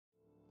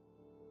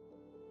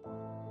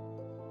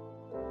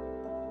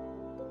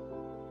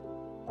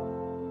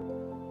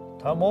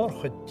Tá mór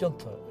chuid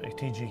dionta ag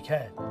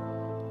TG4.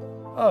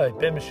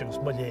 Beimiise agus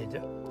muid.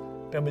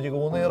 Beimiid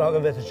gúna ar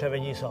aga bheith se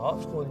bheith níos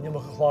áf, go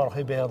nimach a chláirch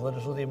i béirla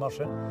is údí mar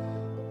sin.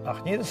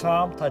 Ach níad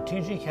sam tá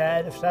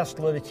TG4 a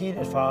freistal ar tír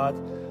ar fad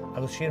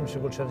agus sírim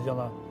se gúil se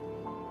dionna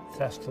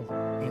freistal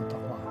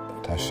iontach má.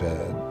 Tá sé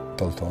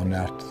dulta ó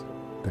neart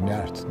go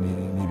neart,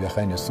 ní bheith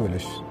chéine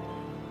súilis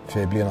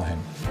fé bliain á hen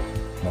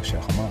nach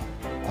sé chamá.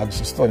 Agus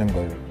is stoilm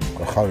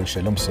gur chairigh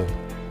sé lumsa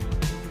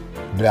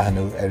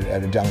breathanú ar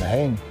a deanga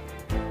hain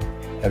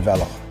ar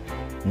bhealach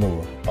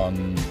nua.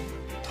 An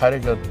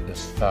tairigad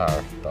is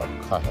fearr dá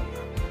caitheann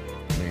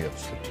riamh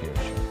sa tír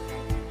sin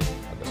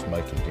agus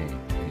Michael D.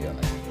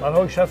 Bhíanna. Mar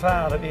thug sé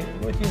fearr a bhí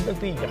ruidín be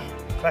bíigech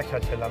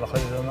creiceaite le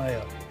chuir an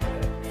éir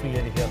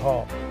faoidir há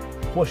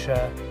chuise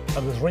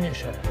agus rinne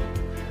sé.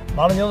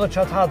 Mar an ionna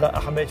tead hada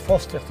a cha méid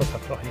fóstriachta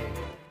a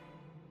crochí.